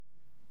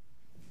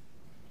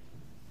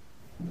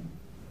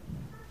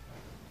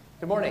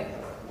Good morning.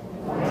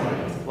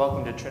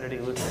 Welcome to Trinity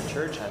Lutheran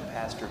Church. I'm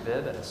Pastor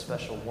Bibb, and a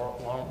special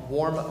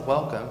warm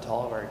welcome to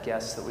all of our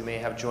guests that we may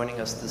have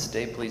joining us this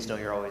day. Please know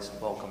you're always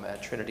welcome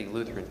at Trinity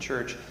Lutheran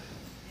Church.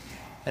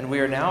 And we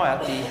are now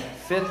at the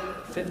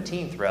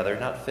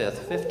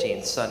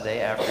 15th Sunday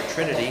after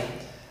Trinity.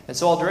 And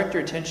so I'll direct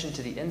your attention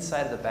to the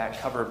inside of the back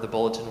cover of the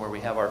bulletin where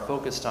we have our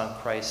Focused on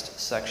Christ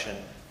section,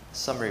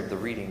 summary of the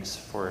readings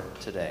for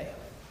today.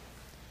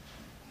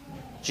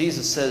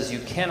 Jesus says, "You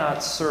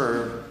cannot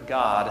serve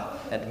God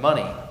and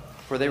money,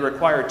 for they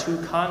require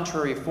two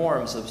contrary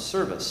forms of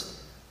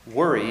service.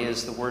 Worry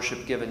is the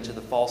worship given to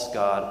the false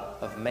god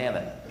of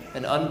Mammon,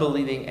 an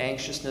unbelieving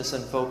anxiousness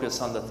and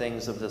focus on the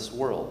things of this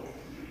world.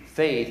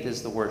 Faith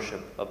is the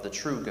worship of the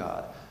true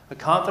God, a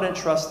confident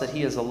trust that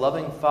He is a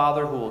loving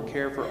Father who will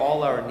care for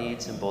all our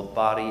needs in both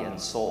body and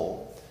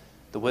soul.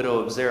 The widow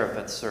of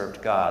Zarephath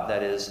served God,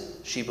 that is,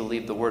 she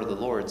believed the word of the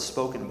Lord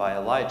spoken by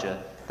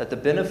Elijah, that the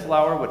bin of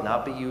flour would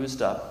not be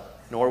used up,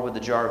 nor would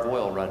the jar of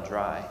oil run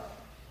dry.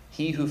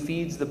 He who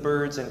feeds the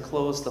birds and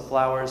clothes the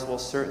flowers will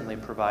certainly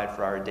provide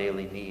for our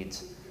daily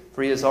needs,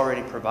 for He has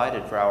already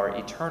provided for our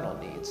eternal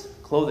needs,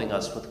 clothing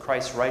us with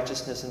Christ's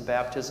righteousness in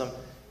baptism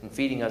and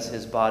feeding us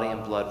His body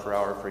and blood for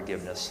our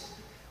forgiveness.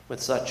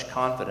 With such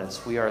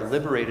confidence, we are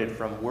liberated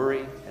from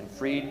worry and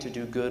freed to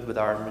do good with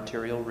our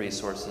material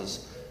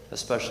resources,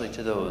 especially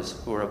to those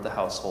who are of the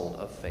household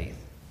of faith."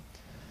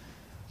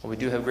 Well, we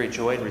do have great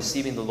joy in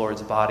receiving the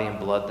Lord's body and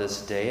blood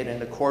this day, and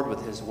in accord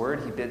with His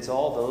word, He bids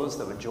all those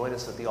that would join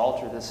us at the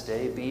altar this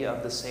day be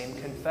of the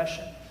same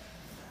confession.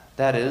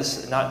 That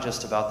is, not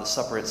just about the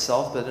supper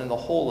itself, but in the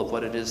whole of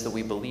what it is that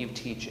we believe,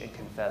 teach, and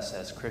confess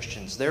as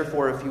Christians.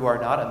 Therefore, if you are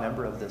not a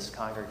member of this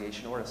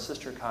congregation or a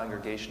sister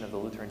congregation of the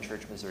Lutheran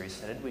Church Missouri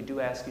Synod, we do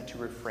ask you to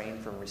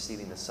refrain from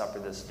receiving the supper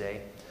this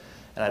day.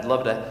 And I'd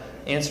love to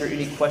answer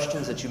any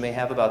questions that you may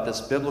have about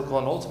this biblical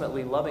and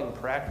ultimately loving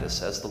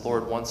practice as the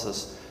Lord wants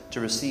us to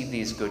receive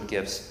these good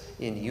gifts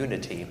in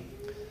unity.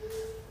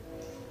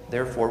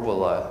 Therefore,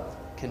 we'll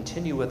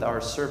continue with our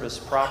service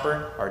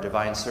proper. Our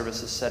divine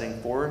service is setting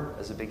forward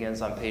as it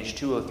begins on page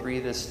 203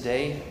 this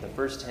day. The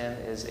first hymn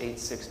is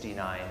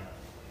 869.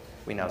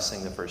 We now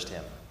sing the first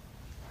hymn.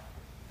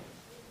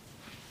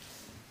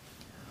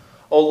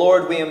 O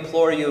Lord, we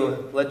implore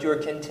you, let your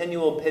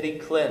continual pity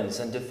cleanse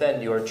and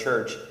defend your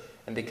church,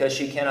 and because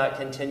she cannot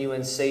continue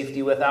in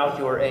safety without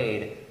your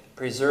aid,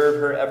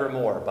 preserve her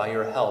evermore by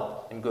your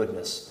help and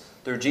goodness.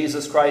 Through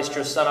Jesus Christ,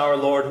 your Son, our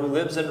Lord, who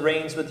lives and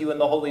reigns with you in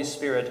the Holy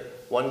Spirit,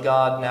 one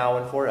God, now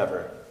and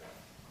forever.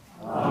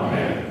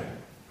 Amen.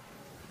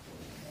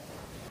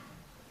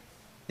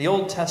 The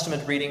Old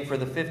Testament reading for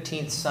the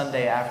 15th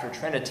Sunday after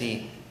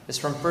Trinity is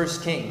from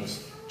 1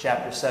 Kings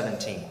chapter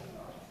 17.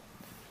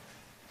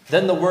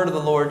 Then the word of the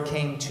Lord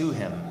came to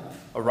him,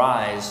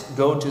 "Arise,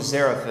 go to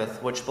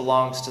Zarephath, which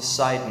belongs to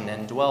Sidon,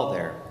 and dwell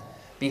there.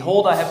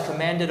 Behold, I have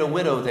commanded a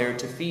widow there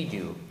to feed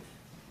you."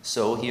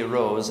 So he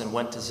arose and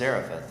went to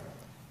Zarephath.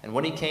 And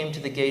when he came to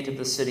the gate of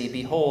the city,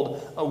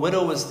 behold, a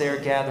widow was there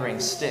gathering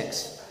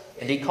sticks.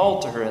 And he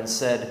called to her and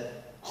said,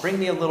 "Bring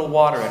me a little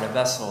water in a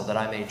vessel, that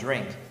I may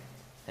drink."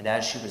 And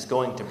as she was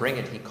going to bring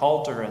it, he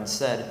called to her and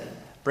said,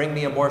 "Bring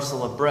me a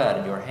morsel of bread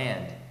in your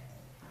hand."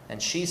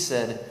 And she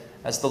said,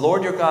 "As the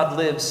Lord your God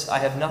lives, I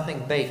have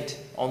nothing baked,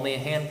 only a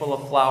handful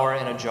of flour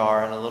in a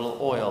jar and a little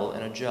oil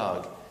in a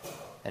jug.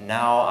 And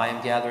now I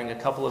am gathering a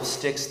couple of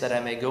sticks that I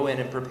may go in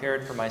and prepare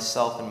it for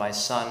myself and my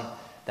son,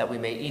 that we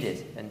may eat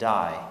it and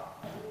die."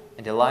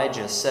 And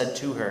Elijah said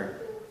to her,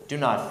 "Do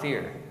not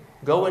fear.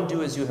 Go and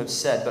do as you have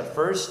said, but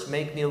first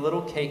make me a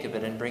little cake of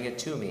it and bring it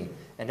to me,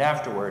 and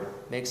afterward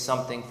make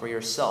something for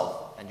yourself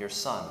and your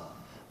son.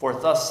 For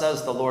thus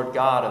says the Lord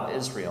God of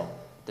Israel,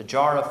 the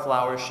jar of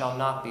flour shall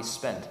not be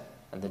spent,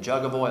 and the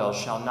jug of oil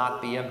shall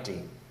not be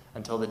empty,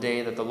 until the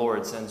day that the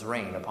Lord sends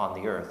rain upon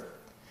the earth."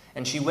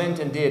 And she went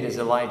and did as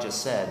Elijah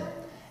said.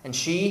 And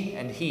she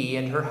and he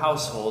and her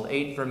household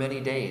ate for many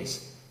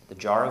days. The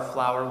jar of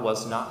flour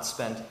was not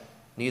spent,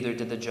 neither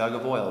did the jug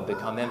of oil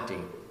become empty,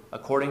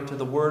 according to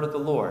the word of the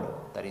Lord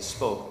that he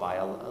spoke by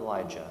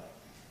Elijah.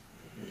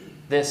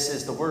 This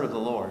is the word of the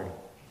Lord.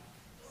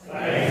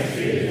 Thanks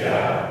be to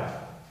God.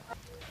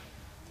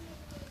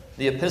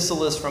 The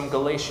epistle is from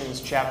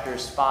Galatians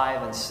chapters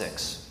 5 and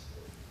 6.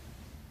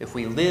 If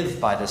we live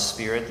by the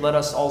Spirit, let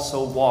us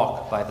also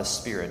walk by the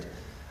Spirit.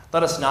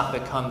 Let us not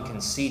become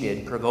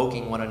conceited,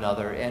 provoking one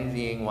another,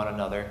 envying one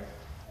another.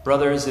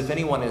 Brothers, if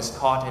anyone is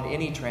caught in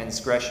any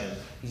transgression,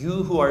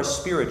 you who are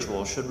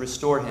spiritual should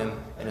restore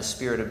him in a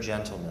spirit of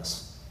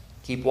gentleness.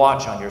 Keep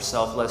watch on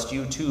yourself, lest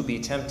you too be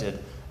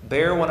tempted.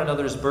 Bear one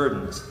another's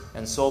burdens,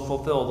 and so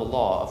fulfill the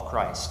law of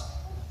Christ.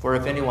 For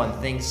if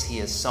anyone thinks he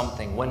is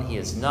something when he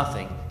is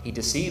nothing, he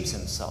deceives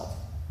himself.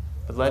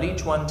 But let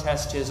each one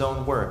test his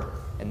own work,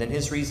 and then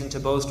his reason to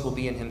boast will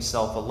be in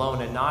himself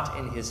alone and not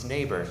in his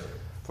neighbor,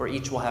 for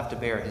each will have to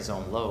bear his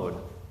own load.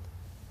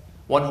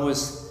 One who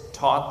is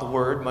taught the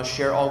word must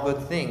share all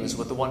good things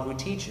with the one who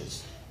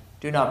teaches.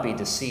 Do not be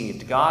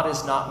deceived. God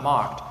is not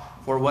mocked,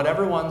 for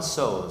whatever one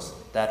sows,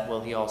 that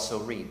will he also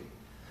reap.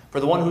 For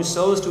the one who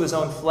sows to his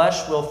own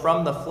flesh will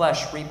from the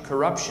flesh reap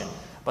corruption,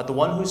 but the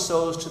one who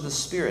sows to the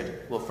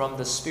Spirit will from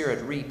the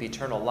Spirit reap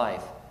eternal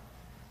life.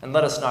 And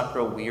let us not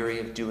grow weary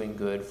of doing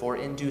good, for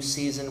in due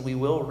season we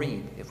will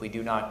reap if we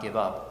do not give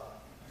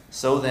up.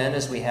 So then,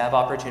 as we have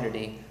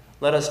opportunity,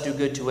 let us do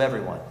good to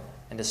everyone,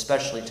 and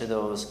especially to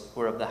those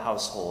who are of the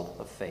household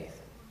of faith.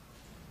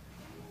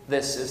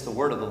 This is the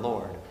word of the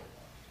Lord.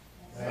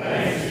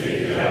 Thanks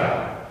be to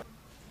God.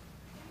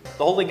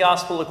 The Holy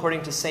Gospel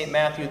according to St.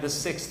 Matthew, the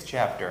 6th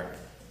chapter.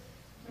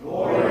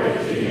 Glory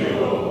to you,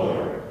 O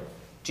Lord.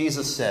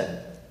 Jesus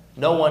said,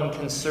 "No one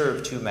can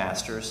serve two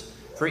masters,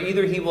 for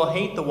either he will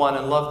hate the one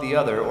and love the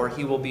other, or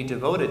he will be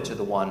devoted to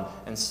the one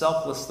and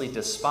selflessly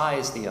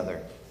despise the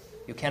other.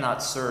 You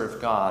cannot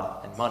serve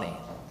God and money.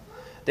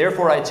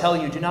 Therefore I tell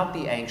you, do not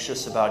be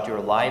anxious about your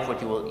life,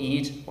 what you will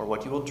eat or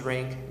what you will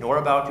drink, nor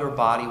about your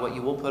body, what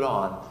you will put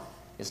on.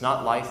 Is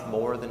not life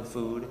more than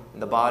food,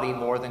 and the body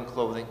more than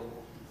clothing?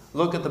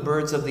 Look at the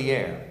birds of the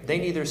air. They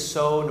neither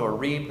sow nor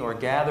reap nor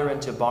gather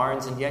into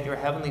barns, and yet your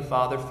heavenly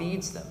Father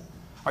feeds them.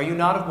 Are you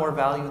not of more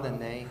value than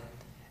they?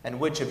 And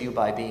which of you,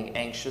 by being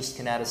anxious,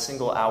 can add a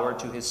single hour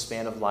to his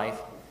span of life?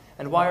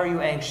 And why are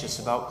you anxious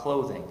about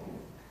clothing?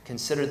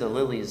 Consider the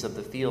lilies of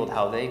the field,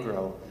 how they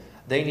grow.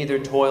 They neither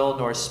toil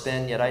nor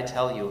spin, yet I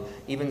tell you,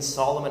 even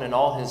Solomon in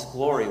all his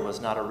glory was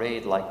not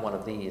arrayed like one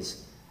of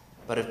these.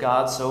 But if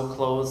God so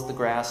clothes the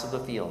grass of the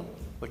field,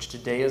 which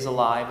today is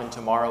alive and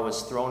tomorrow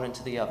is thrown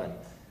into the oven,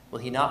 will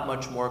he not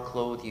much more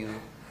clothe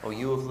you, O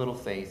you of little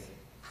faith?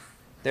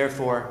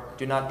 Therefore,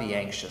 do not be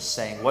anxious,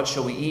 saying, what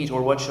shall we eat,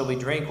 or what shall we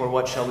drink, or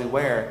what shall we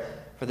wear?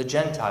 For the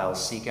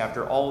Gentiles seek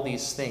after all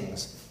these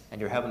things,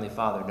 and your heavenly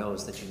Father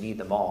knows that you need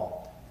them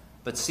all.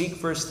 But seek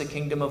first the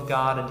kingdom of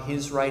God and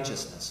his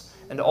righteousness,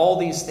 and all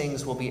these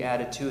things will be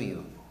added to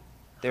you.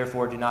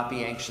 Therefore, do not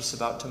be anxious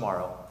about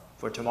tomorrow,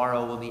 for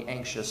tomorrow will be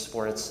anxious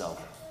for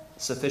itself.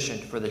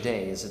 Sufficient for the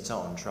day is its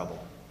own trouble."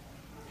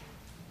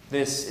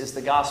 This is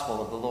the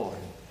gospel of the Lord.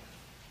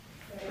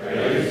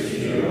 Praise to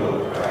you,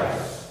 O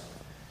Christ.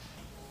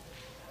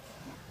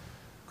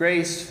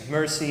 Grace,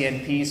 mercy,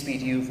 and peace be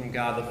to you from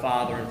God the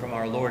Father and from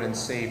our Lord and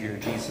Savior,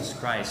 Jesus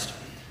Christ.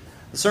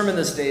 The sermon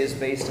this day is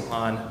based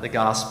upon the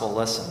gospel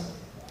lesson.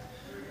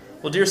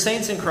 Well, dear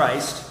saints in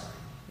Christ,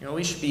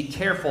 we should be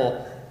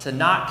careful to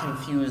not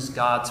confuse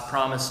God's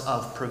promise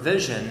of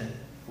provision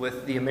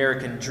with the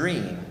American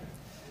dream.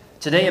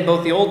 Today, in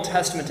both the Old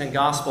Testament and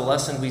gospel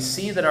lesson, we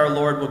see that our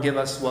Lord will give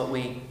us what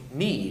we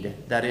need,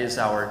 that is,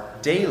 our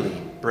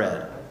daily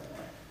bread.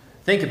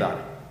 Think about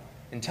it.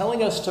 In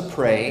telling us to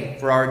pray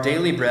for our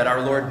daily bread,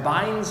 our Lord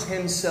binds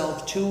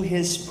himself to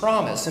his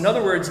promise. In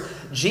other words,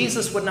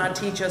 Jesus would not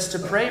teach us to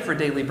pray for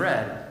daily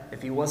bread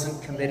if he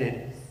wasn't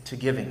committed to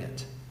giving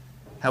it.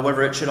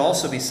 However, it should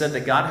also be said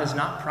that God has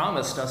not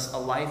promised us a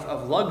life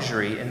of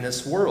luxury in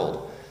this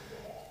world.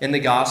 In the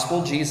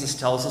gospel, Jesus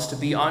tells us to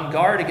be on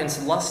guard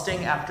against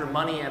lusting after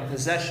money and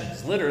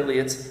possessions. Literally,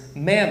 it's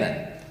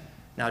mammon.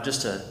 Now,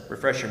 just to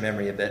refresh your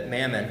memory a bit,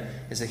 mammon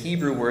is a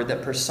Hebrew word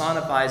that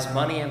personifies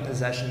money and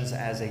possessions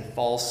as a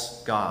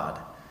false god.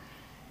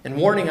 In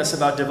warning us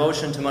about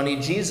devotion to money,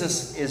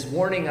 Jesus is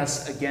warning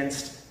us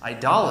against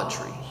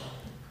idolatry.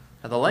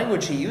 Now, the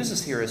language he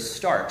uses here is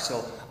stark,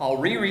 so I'll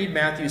reread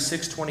Matthew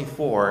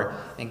 6:24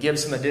 and give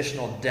some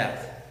additional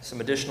depth,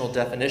 some additional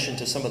definition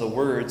to some of the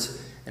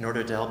words in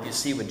order to help you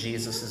see what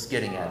Jesus is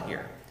getting at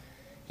here.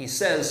 He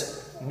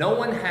says, no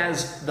one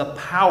has the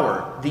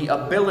power, the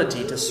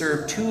ability to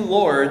serve two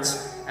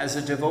lords as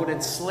a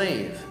devoted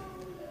slave.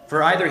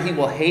 For either he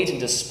will hate and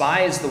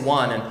despise the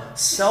one and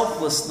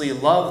selflessly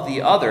love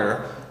the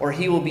other, or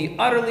he will be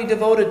utterly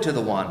devoted to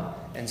the one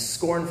and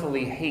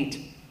scornfully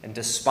hate and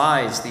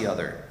despise the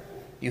other.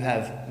 You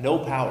have no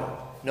power,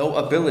 no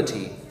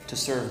ability to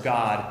serve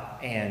God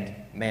and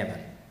mammon.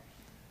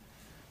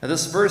 Now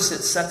this verse,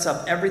 it sets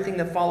up everything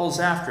that follows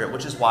after it,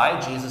 which is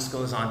why Jesus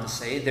goes on to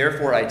say,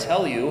 therefore I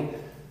tell you,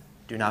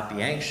 do not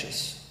be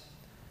anxious.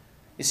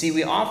 You see,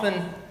 we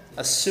often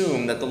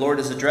assume that the Lord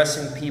is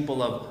addressing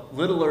people of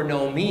little or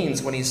no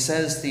means when he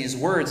says these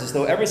words, as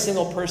though every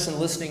single person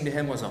listening to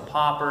him was a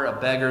pauper, a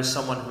beggar,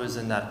 someone who is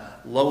in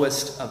that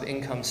lowest of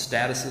income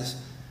statuses.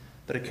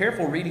 But a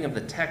careful reading of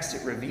the text,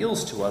 it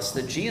reveals to us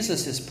that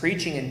Jesus is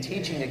preaching and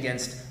teaching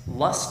against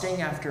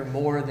lusting after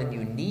more than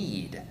you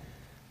need.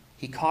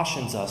 He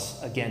cautions us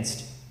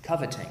against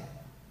coveting.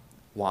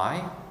 Why?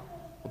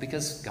 Well,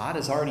 because God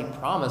has already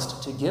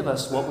promised to give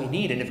us what we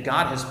need, and if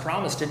God has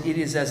promised it, it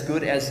is as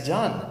good as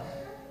done.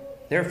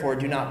 Therefore,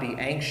 do not be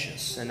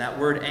anxious. And that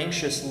word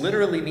anxious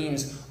literally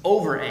means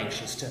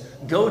over-anxious, to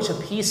go to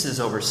pieces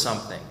over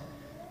something.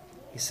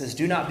 He says,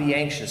 do not be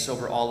anxious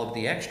over all of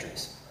the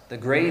extras, the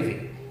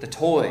gravy, the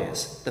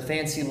toys, the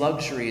fancy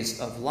luxuries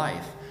of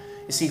life.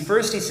 You see,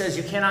 first he says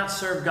you cannot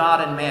serve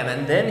God and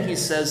mammon. Then he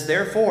says,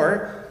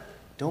 therefore,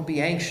 don't be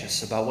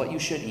anxious about what you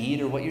should eat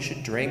or what you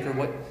should drink or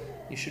what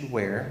you should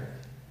wear.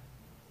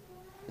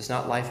 Is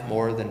not life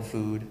more than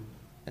food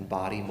and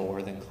body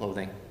more than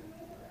clothing?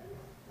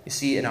 You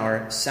see, in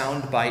our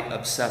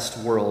soundbite-obsessed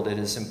world, it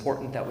is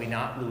important that we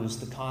not lose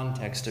the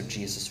context of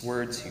Jesus'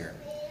 words here.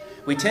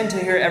 We tend to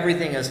hear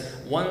everything as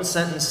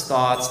one-sentence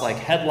thoughts, like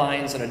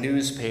headlines in a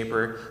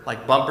newspaper,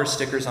 like bumper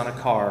stickers on a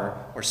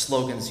car, or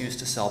slogans used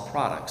to sell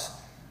products.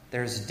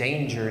 There's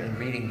danger in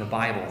reading the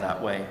Bible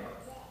that way.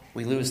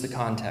 We lose the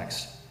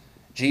context.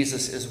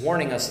 Jesus is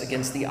warning us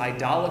against the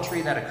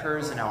idolatry that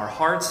occurs in our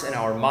hearts, in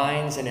our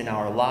minds, and in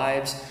our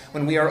lives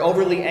when we are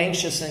overly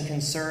anxious and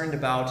concerned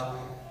about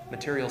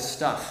material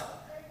stuff,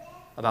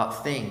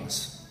 about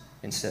things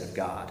instead of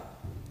God.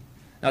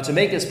 Now, to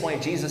make this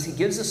point, Jesus, he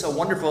gives us a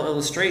wonderful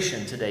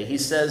illustration today. He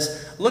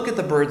says, look at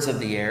the birds of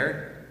the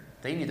air.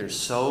 They neither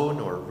sow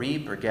nor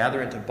reap or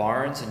gather into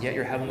barns, and yet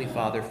your heavenly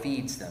Father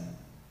feeds them.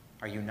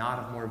 Are you not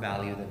of more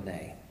value than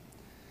they?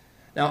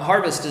 Now,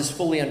 harvest is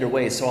fully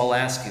underway, so I'll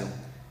ask you,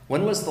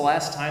 when was the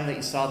last time that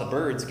you saw the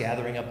birds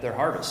gathering up their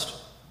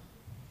harvest?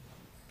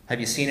 Have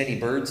you seen any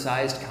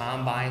bird-sized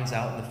combines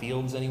out in the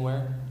fields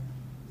anywhere?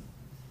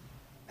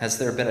 Has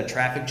there been a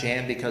traffic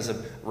jam because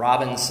of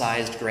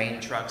robin-sized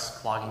grain trucks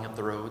clogging up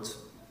the roads?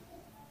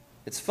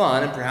 It's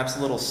fun and perhaps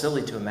a little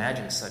silly to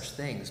imagine such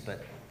things,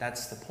 but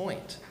that's the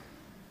point.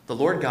 The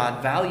Lord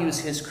God values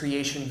his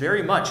creation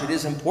very much. It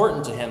is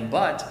important to him,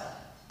 but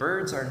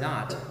birds are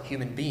not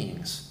human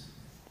beings.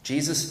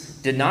 Jesus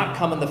did not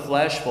come in the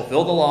flesh,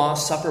 fulfill the law,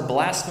 suffer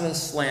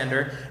blasphemous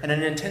slander, and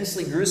an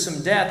intensely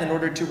gruesome death in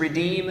order to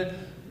redeem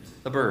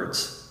the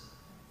birds.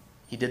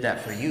 He did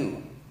that for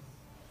you.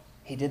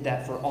 He did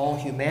that for all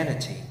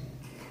humanity,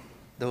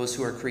 those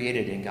who are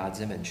created in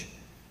God's image.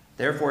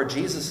 Therefore,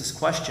 Jesus'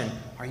 question,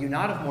 are you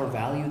not of more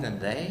value than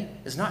they,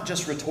 is not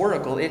just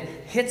rhetorical. It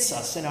hits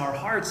us in our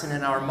hearts and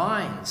in our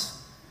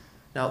minds.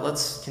 Now,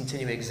 let's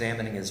continue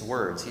examining his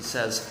words. He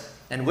says,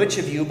 and which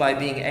of you, by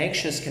being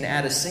anxious, can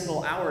add a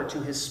single hour to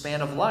his span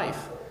of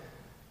life?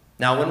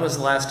 Now, when was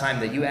the last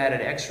time that you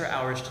added extra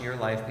hours to your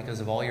life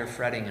because of all your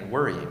fretting and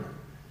worrying?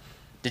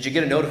 Did you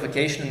get a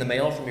notification in the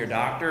mail from your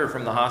doctor or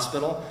from the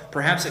hospital?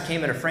 Perhaps it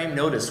came in a framed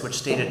notice which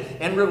stated,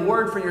 in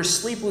reward for your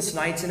sleepless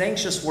nights and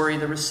anxious worry,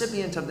 the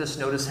recipient of this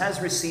notice has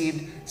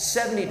received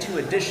 72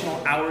 additional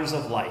hours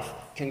of life.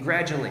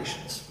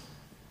 Congratulations.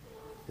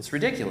 It's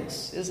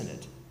ridiculous, isn't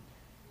it?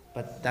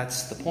 But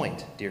that's the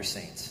point, dear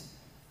saints.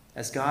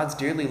 As God's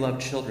dearly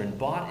loved children,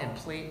 bought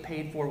and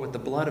paid for with the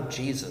blood of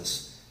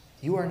Jesus,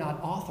 you are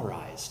not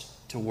authorized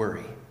to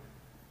worry.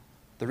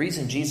 The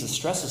reason Jesus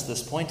stresses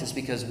this point is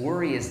because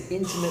worry is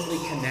intimately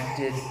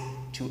connected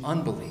to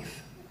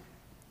unbelief.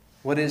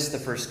 What is the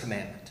first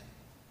commandment?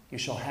 You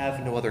shall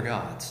have no other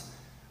gods.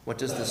 What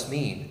does this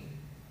mean?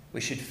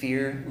 We should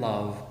fear,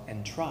 love,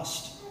 and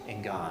trust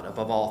in God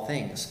above all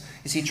things.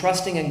 You see,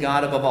 trusting in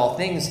God above all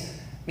things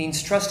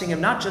means trusting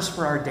him not just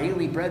for our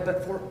daily bread,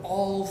 but for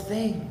all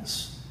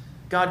things.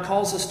 God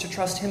calls us to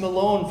trust him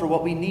alone for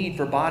what we need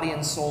for body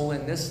and soul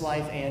in this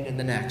life and in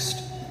the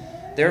next.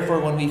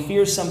 Therefore, when we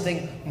fear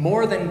something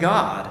more than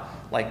God,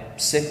 like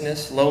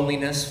sickness,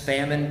 loneliness,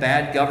 famine,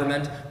 bad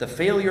government, the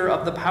failure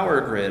of the power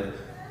grid,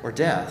 or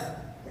death,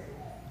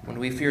 when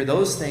we fear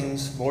those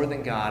things more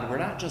than God, we're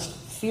not just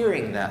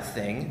fearing that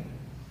thing,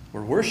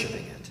 we're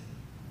worshiping it.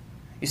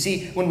 You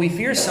see, when we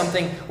fear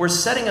something, we're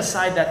setting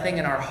aside that thing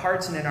in our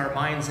hearts and in our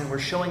minds, and we're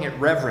showing it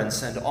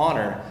reverence and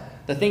honor.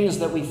 The things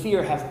that we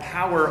fear have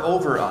power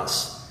over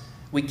us.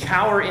 We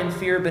cower in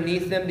fear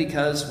beneath them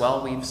because,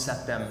 well, we've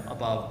set them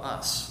above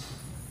us.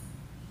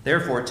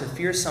 Therefore, to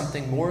fear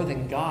something more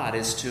than God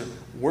is to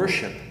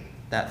worship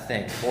that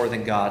thing more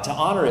than God, to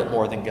honor it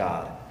more than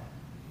God.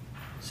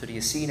 So do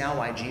you see now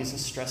why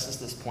Jesus stresses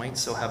this point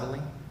so heavily?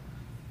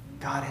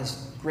 God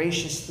has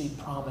graciously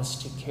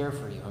promised to care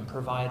for you and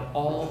provide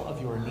all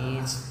of your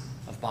needs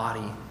of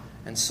body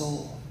and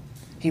soul.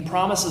 He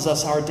promises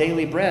us our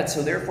daily bread,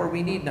 so therefore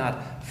we need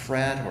not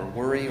fret or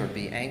worry or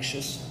be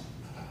anxious.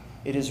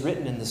 It is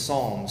written in the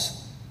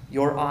Psalms,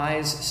 your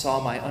eyes saw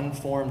my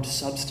unformed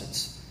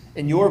substance.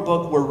 In your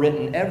book were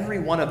written, every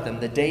one of them,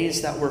 the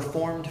days that were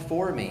formed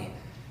for me,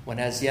 when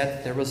as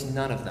yet there was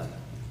none of them.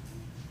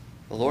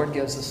 The Lord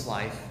gives us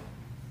life,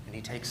 and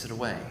he takes it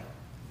away.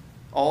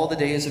 All the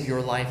days of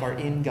your life are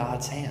in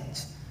God's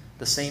hands.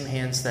 The same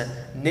hands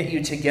that knit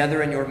you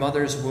together in your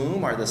mother's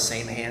womb are the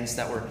same hands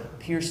that were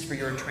pierced for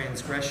your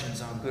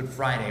transgressions on Good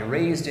Friday,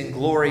 raised in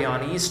glory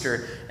on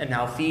Easter, and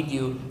now feed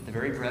you the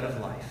very bread of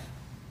life,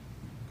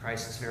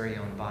 Christ's very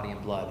own body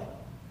and blood,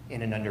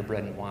 in and under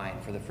bread and wine,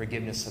 for the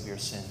forgiveness of your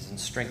sins and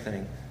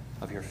strengthening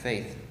of your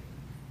faith.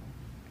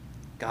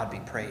 God be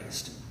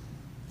praised.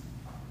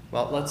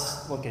 Well,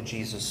 let's look at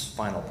Jesus'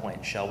 final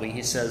point, shall we?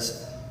 He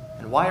says,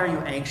 and why are you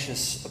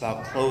anxious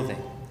about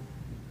clothing?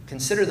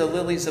 Consider the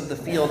lilies of the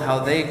field, how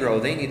they grow.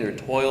 They neither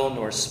toil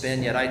nor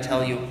spin, yet I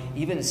tell you,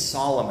 even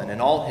Solomon in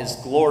all his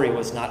glory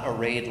was not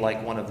arrayed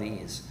like one of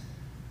these.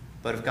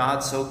 But if God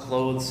so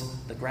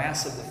clothes the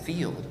grass of the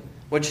field,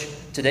 which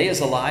today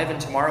is alive and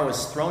tomorrow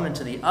is thrown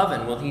into the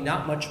oven, will he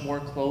not much more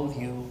clothe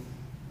you,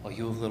 O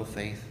you of little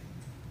faith?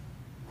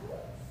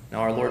 Now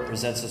our Lord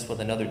presents us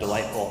with another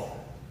delightful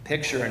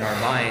picture in our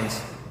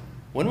minds.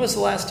 When was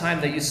the last time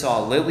that you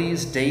saw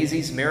lilies,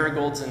 daisies,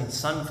 marigolds, and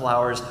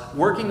sunflowers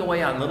working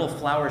away on little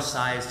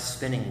flower-sized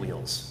spinning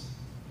wheels,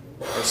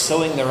 or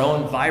sewing their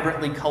own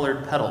vibrantly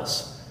colored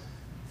petals?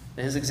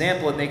 In his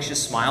example, it makes you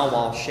smile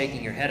while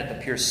shaking your head at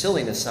the pure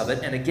silliness of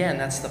it. And again,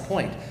 that's the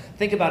point.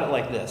 Think about it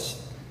like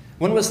this.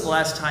 When was the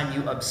last time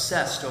you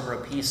obsessed over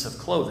a piece of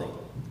clothing?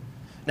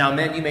 Now,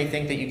 men, you may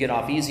think that you get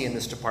off easy in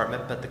this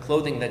department, but the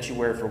clothing that you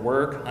wear for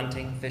work,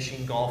 hunting,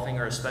 fishing, golfing,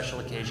 or a special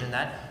occasion,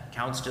 that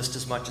counts just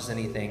as much as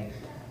anything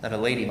that a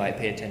lady might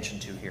pay attention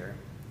to here.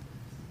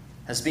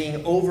 Has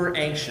being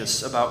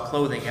over-anxious about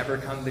clothing ever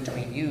come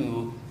between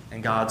you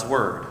and God's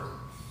Word?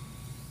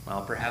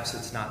 Well, perhaps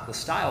it's not the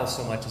style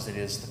so much as it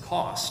is the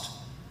cost.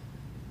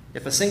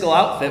 If a single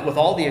outfit with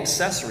all the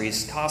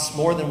accessories costs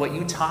more than what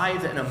you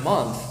tithe in a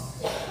month,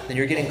 then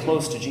you're getting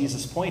close to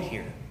Jesus' point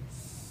here.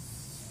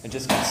 It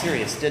just got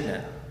serious, didn't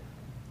it?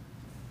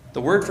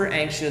 The word for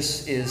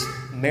anxious is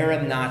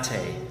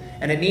merimnate,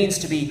 and it means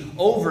to be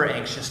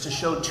over-anxious, to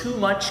show too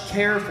much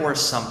care for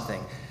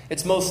something.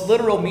 Its most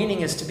literal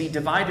meaning is to be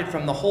divided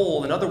from the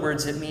whole. In other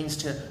words, it means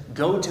to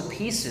go to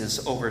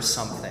pieces over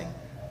something.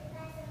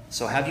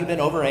 So have you been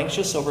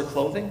over-anxious over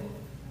clothing?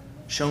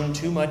 Shown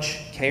too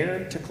much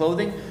care to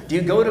clothing? Do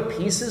you go to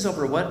pieces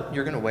over what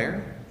you're going to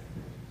wear?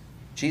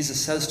 Jesus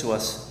says to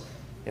us,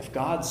 if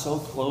God so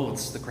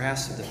clothes the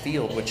grass of the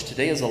field, which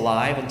today is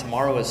alive and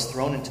tomorrow is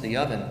thrown into the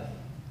oven,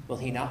 will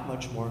he not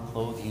much more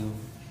clothe you,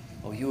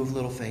 O you of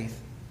little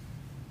faith?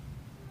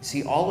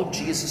 See, all of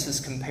Jesus'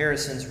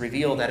 comparisons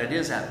reveal that it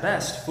is at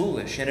best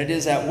foolish, and it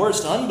is at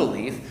worst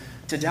unbelief,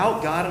 to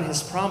doubt God and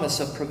his promise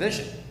of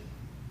provision,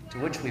 to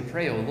which we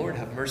pray, O Lord,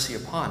 have mercy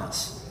upon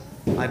us.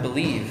 I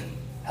believe,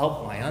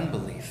 help my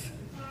unbelief.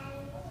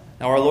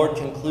 Now our Lord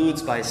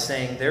concludes by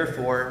saying,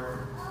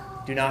 therefore,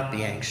 do not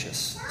be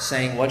anxious,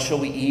 saying, what shall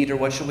we eat, or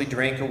what shall we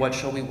drink, or what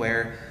shall we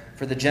wear?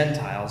 For the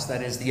Gentiles,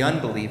 that is, the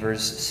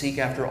unbelievers, seek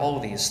after all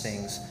these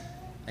things,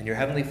 and your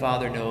heavenly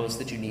Father knows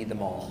that you need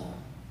them all.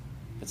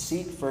 But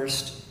seek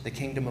first the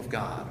kingdom of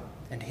God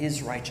and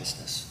his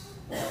righteousness.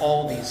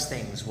 All these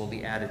things will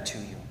be added to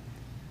you.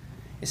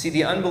 You see,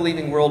 the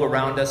unbelieving world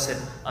around us, it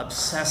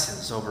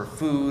obsesses over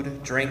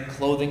food, drink,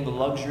 clothing, the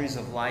luxuries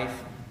of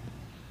life,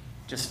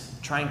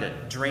 just trying to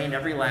drain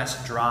every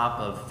last drop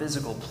of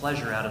physical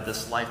pleasure out of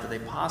this life that they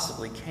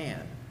possibly can.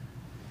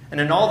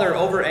 And in all their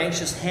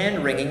over-anxious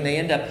hand-wringing, they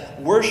end up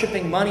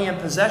worshiping money and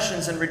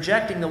possessions and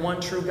rejecting the one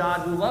true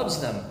God who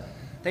loves them.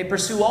 They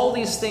pursue all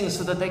these things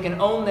so that they can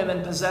own them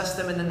and possess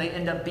them, and then they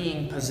end up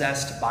being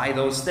possessed by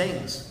those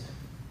things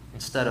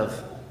instead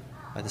of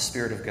by the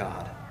Spirit of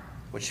God,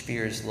 which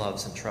fears,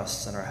 loves, and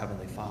trusts in our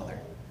Heavenly Father.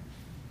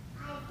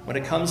 When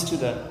it comes to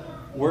the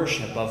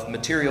worship of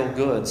material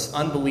goods,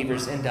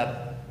 unbelievers end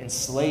up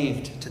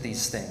enslaved to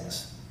these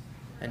things.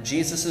 And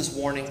Jesus'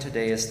 warning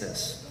today is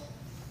this: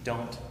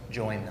 don't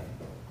join them.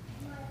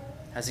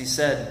 As he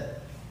said,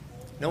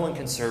 no one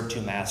can serve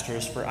two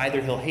masters, for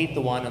either he'll hate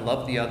the one and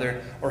love the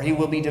other, or he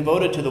will be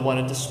devoted to the one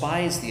and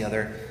despise the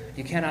other.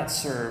 You cannot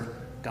serve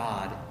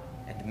God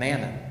and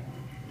mammon.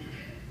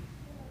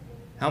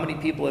 How many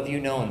people have you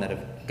known that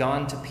have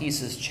gone to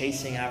pieces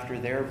chasing after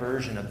their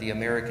version of the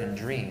American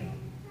dream?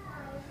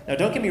 Now,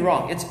 don't get me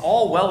wrong. It's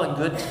all well and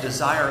good to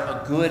desire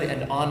a good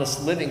and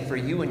honest living for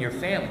you and your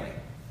family.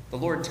 The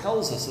Lord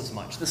tells us as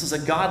much. This is a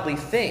godly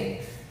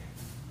thing.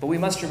 But we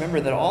must remember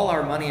that all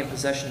our money and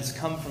possessions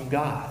come from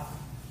God.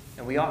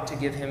 And we ought to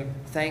give him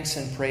thanks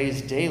and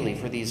praise daily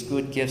for these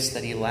good gifts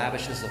that he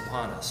lavishes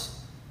upon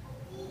us.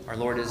 Our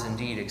Lord is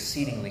indeed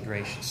exceedingly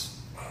gracious.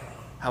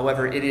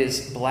 However, it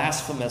is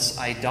blasphemous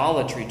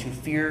idolatry to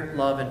fear,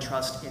 love, and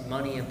trust in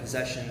money and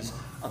possessions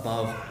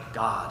above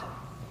God.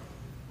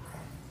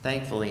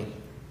 Thankfully,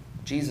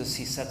 Jesus,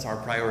 he sets our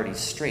priorities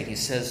straight. He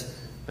says,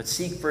 but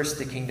seek first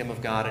the kingdom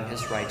of God and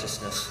his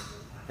righteousness,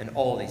 and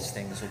all these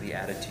things will be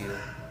added to you.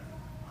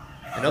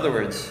 In other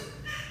words,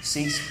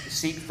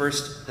 seek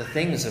first the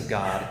things of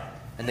God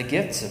and the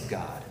gifts of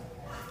God.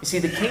 You see,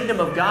 the kingdom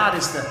of God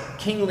is the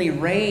kingly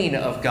reign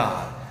of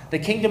God. The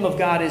kingdom of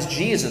God is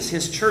Jesus,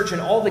 his church,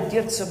 and all the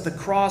gifts of the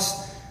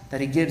cross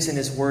that he gives in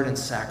his word and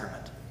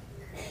sacrament.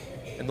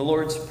 In the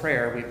Lord's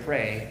Prayer, we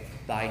pray,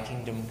 thy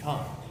kingdom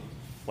come.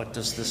 What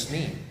does this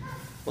mean?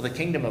 Well, the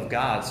kingdom of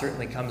God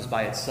certainly comes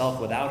by itself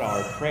without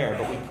our prayer,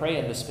 but we pray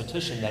in this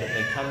petition that it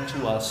may come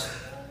to us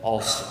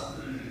also.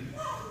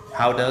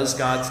 How does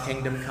God's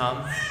kingdom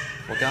come?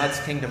 Well, God's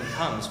kingdom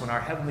comes when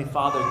our Heavenly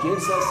Father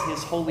gives us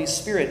his Holy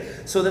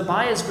Spirit, so that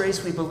by his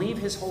grace we believe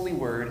his holy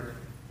word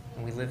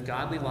and we live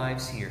godly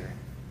lives here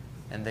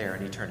and there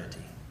in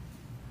eternity.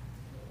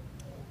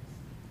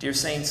 Dear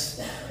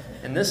saints,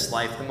 in this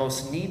life, the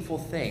most needful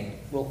thing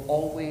will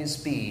always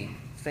be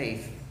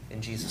faith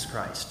in Jesus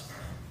Christ.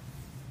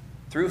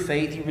 Through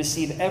faith, you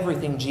receive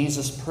everything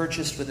Jesus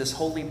purchased with his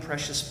holy,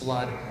 precious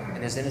blood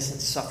and his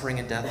innocent suffering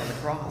and death on the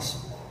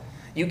cross.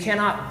 You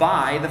cannot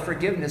buy the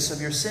forgiveness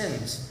of your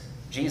sins.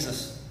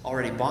 Jesus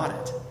already bought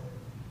it.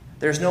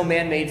 There's no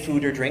man-made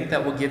food or drink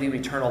that will give you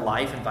eternal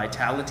life and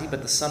vitality,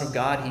 but the Son of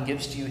God, he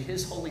gives to you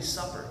his holy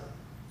supper,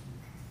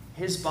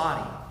 his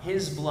body,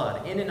 his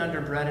blood, in and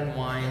under bread and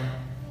wine,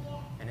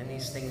 and in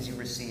these things you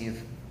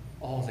receive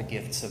all the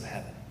gifts of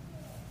heaven: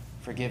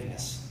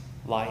 forgiveness,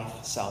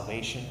 life,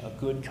 salvation, a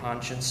good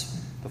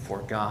conscience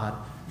before God,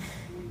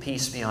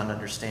 peace beyond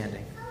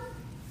understanding.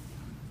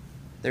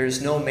 There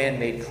is no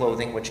man-made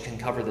clothing which can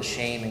cover the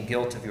shame and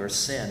guilt of your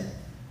sin,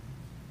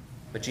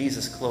 but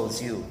Jesus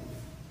clothes you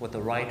with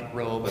the right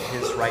robe of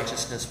his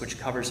righteousness, which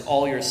covers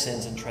all your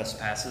sins and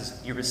trespasses.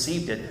 You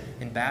received it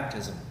in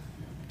baptism,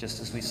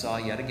 just as we saw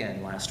yet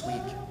again last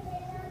week.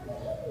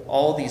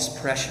 All these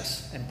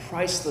precious and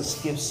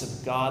priceless gifts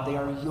of God, they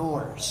are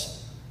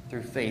yours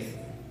through faith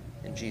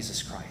in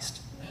Jesus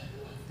Christ.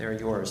 They are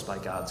yours by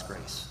God's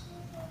grace.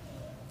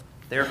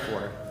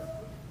 Therefore,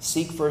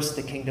 seek first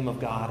the kingdom of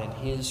God and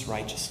his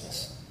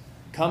righteousness.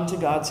 Come to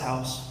God's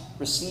house,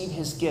 receive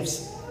his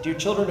gifts. Dear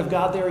children of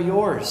God, they are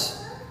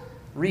yours.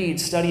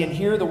 Read, study, and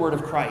hear the word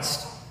of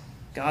Christ.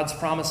 God's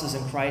promises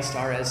in Christ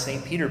are, as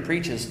St. Peter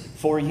preaches,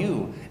 for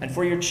you and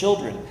for your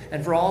children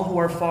and for all who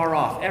are far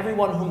off,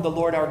 everyone whom the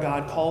Lord our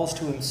God calls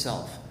to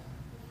himself.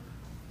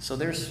 So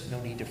there's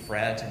no need to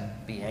fret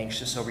and be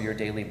anxious over your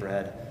daily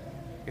bread.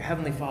 Your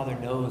heavenly Father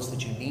knows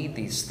that you need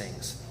these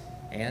things,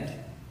 and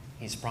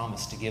he's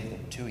promised to give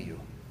them to you.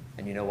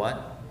 And you know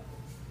what?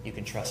 You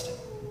can trust him.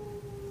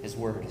 His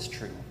word is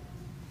true.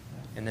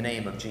 In the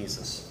name of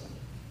Jesus,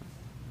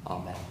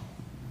 amen.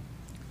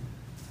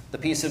 The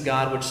peace of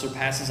God, which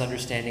surpasses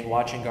understanding,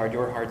 watch and guard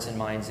your hearts and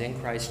minds in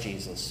Christ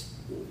Jesus.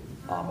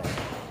 Amen.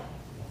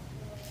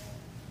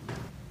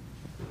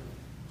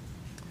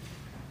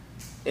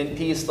 In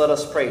peace, let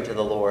us pray to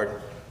the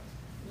Lord.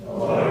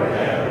 Lord,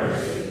 have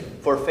mercy.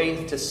 For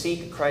faith to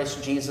seek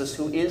Christ Jesus,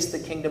 who is the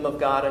kingdom of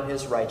God and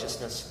his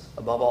righteousness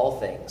above all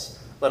things,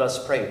 let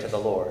us pray to the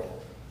Lord.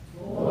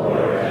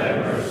 Lord, have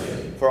mercy.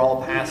 For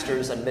all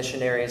pastors and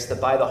missionaries, that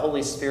by the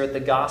Holy Spirit the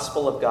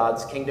gospel of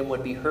God's kingdom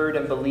would be heard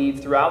and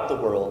believed throughout the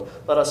world,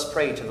 let us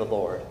pray to the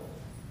Lord.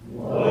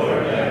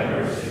 Lord, have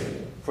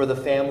mercy. For the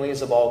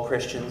families of all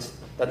Christians,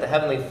 that the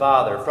Heavenly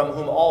Father, from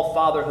whom all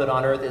fatherhood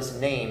on earth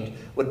is named,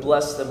 would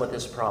bless them with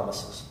his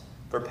promises.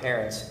 For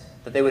parents,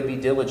 that they would be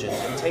diligent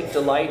and take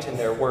delight in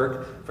their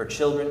work. For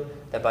children,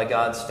 that by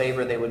God's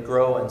favor they would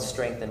grow in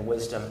strength and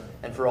wisdom.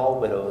 And for all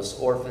widows,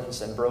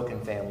 orphans, and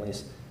broken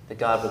families, that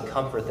God would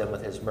comfort them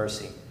with his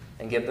mercy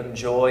and give them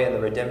joy in the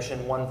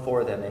redemption won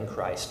for them in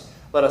Christ.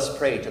 Let us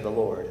pray to the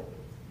Lord.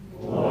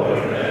 Lord,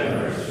 have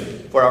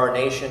mercy. For our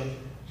nation,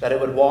 that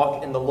it would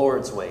walk in the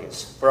Lord's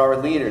ways. For our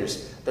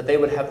leaders, that they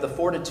would have the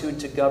fortitude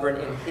to govern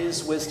in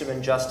his wisdom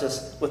and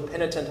justice with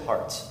penitent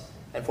hearts.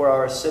 And for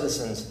our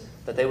citizens,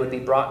 that they would be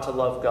brought to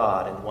love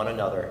God and one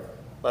another.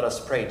 Let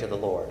us pray to the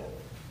Lord.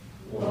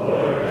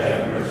 Lord,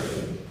 have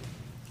mercy.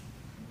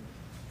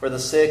 For the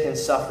sick and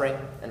suffering,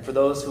 and for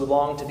those who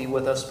long to be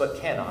with us but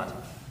cannot,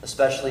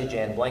 especially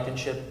Jan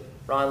Blankenship,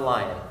 Ron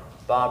Lyon,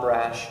 Bob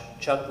Rash,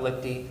 Chuck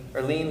Lichty,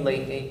 Erlene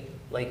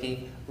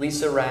Lakey,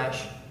 Lisa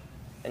Rash,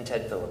 and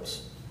Ted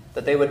Phillips,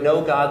 that they would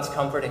know God's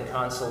comfort and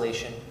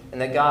consolation, and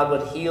that God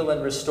would heal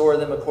and restore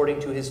them according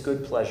to his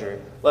good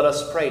pleasure. Let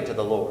us pray to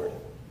the Lord.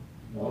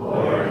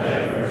 Lord,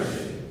 have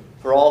mercy.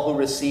 For all who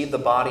receive the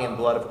body and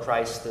blood of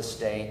Christ this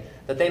day,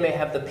 that they may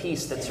have the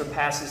peace that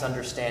surpasses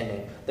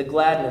understanding, the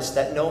gladness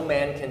that no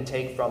man can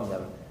take from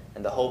them,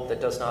 and the hope that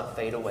does not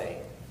fade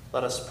away.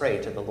 Let us pray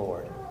to the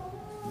Lord.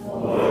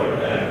 Lord,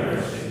 have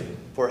mercy.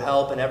 For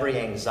help in every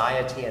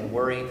anxiety and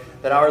worry,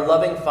 that our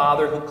loving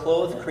Father, who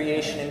clothed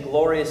creation in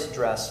glorious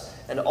dress,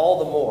 and all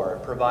the more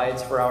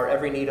provides for our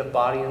every need of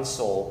body and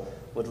soul,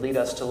 would lead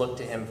us to look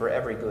to him for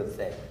every good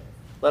thing.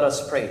 Let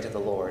us pray to the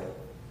Lord.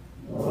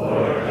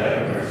 Lord,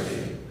 have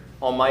mercy.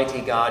 Almighty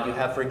God, you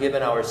have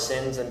forgiven our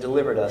sins and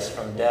delivered us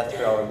from death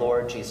through our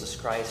Lord Jesus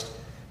Christ.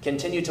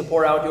 Continue to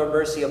pour out your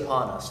mercy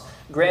upon us.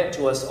 Grant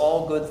to us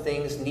all good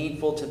things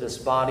needful to this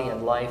body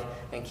and life,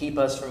 and keep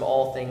us from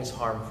all things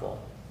harmful.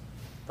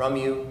 From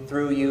you,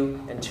 through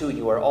you, and to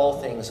you are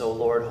all things, O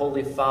Lord,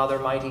 Holy Father,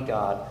 mighty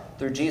God,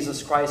 through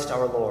Jesus Christ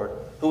our Lord,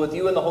 who with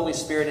you and the Holy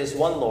Spirit is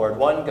one Lord,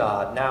 one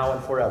God, now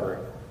and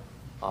forever.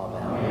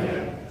 Amen.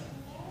 Amen.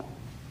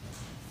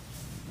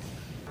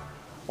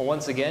 Well,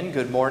 once again,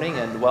 good morning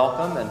and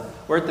welcome. And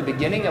we're at the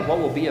beginning of what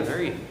will be a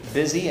very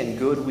busy and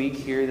good week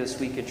here this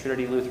week at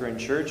Trinity Lutheran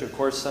Church. Of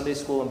course, Sunday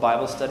school and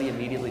Bible study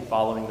immediately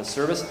following the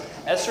service.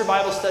 Esther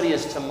Bible study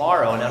is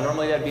tomorrow. Now,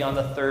 normally that'd be on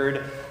the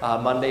third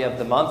Monday of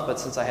the month,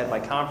 but since I had my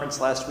conference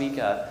last week,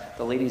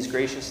 the ladies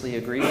graciously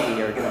agreed.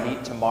 We are going to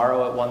meet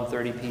tomorrow at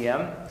 1:30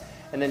 p.m.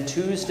 And then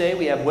Tuesday,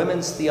 we have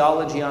Women's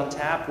Theology on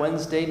tap.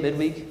 Wednesday,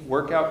 midweek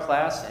workout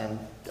class and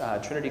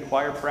Trinity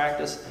choir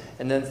practice.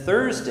 And then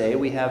Thursday,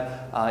 we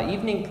have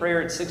evening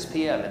prayer at 6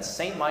 p.m. It's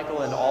St.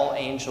 Michael and All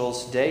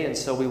Angels Day, and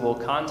so we will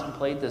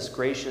contemplate this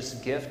gracious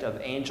gift of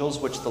angels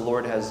which the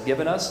Lord has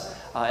given us,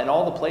 and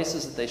all the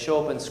places that they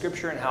show up in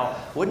Scripture, and how,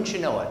 wouldn't you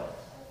know it,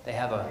 they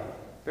have a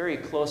very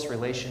close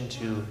relation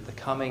to the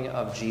coming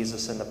of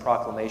Jesus and the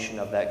proclamation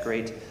of that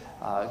great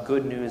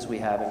good news we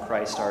have in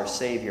Christ our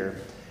Savior.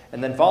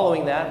 And then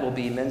following that will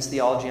be Men's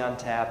Theology on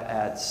tap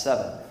at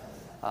 7.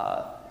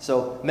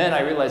 So, men,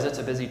 I realize it's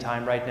a busy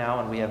time right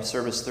now, and we have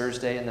service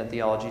Thursday and then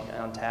Theology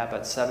on tap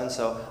at 7.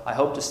 So I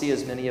hope to see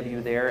as many of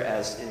you there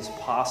as is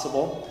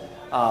possible.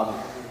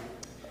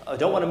 I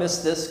don't want to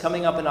miss this.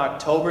 Coming up in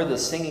October, the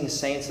Singing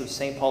Saints of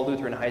St. Paul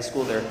Lutheran High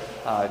School,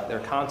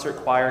 their concert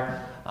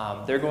choir,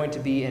 they're going to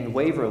be in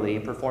Waverly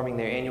performing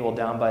their annual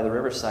Down by the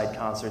Riverside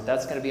concert.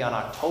 That's going to be on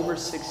October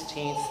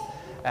 16th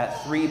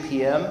at 3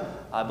 p.m.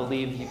 I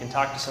believe you can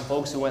talk to some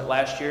folks who went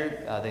last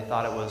year. They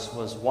thought it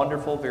was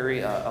wonderful,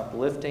 very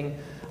uplifting.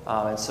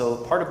 And so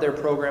part of their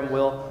program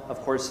will, of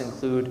course,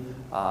 include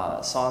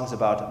songs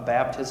about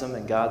baptism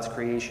and God's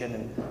creation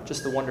and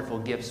just the wonderful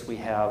gifts we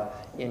have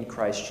in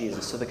Christ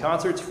Jesus. So the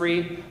concert's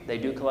free. They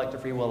do collect a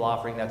free will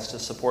offering. That's to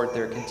support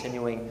their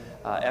continuing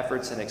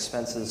efforts and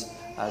expenses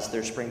as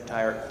their spring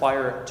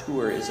choir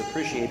tour is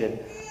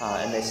appreciated.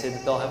 And they say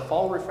that they'll have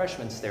fall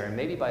refreshments there, and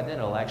maybe by then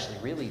it'll actually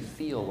really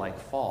feel like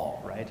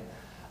fall, right?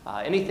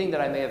 Anything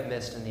that I may have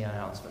missed in the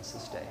announcements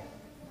this day?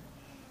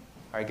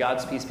 All right,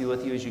 God's peace be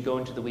with you as you go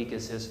into the week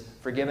as His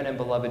forgiven and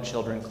beloved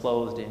children,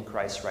 clothed in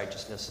Christ's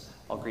righteousness.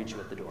 I'll greet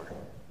you at the door.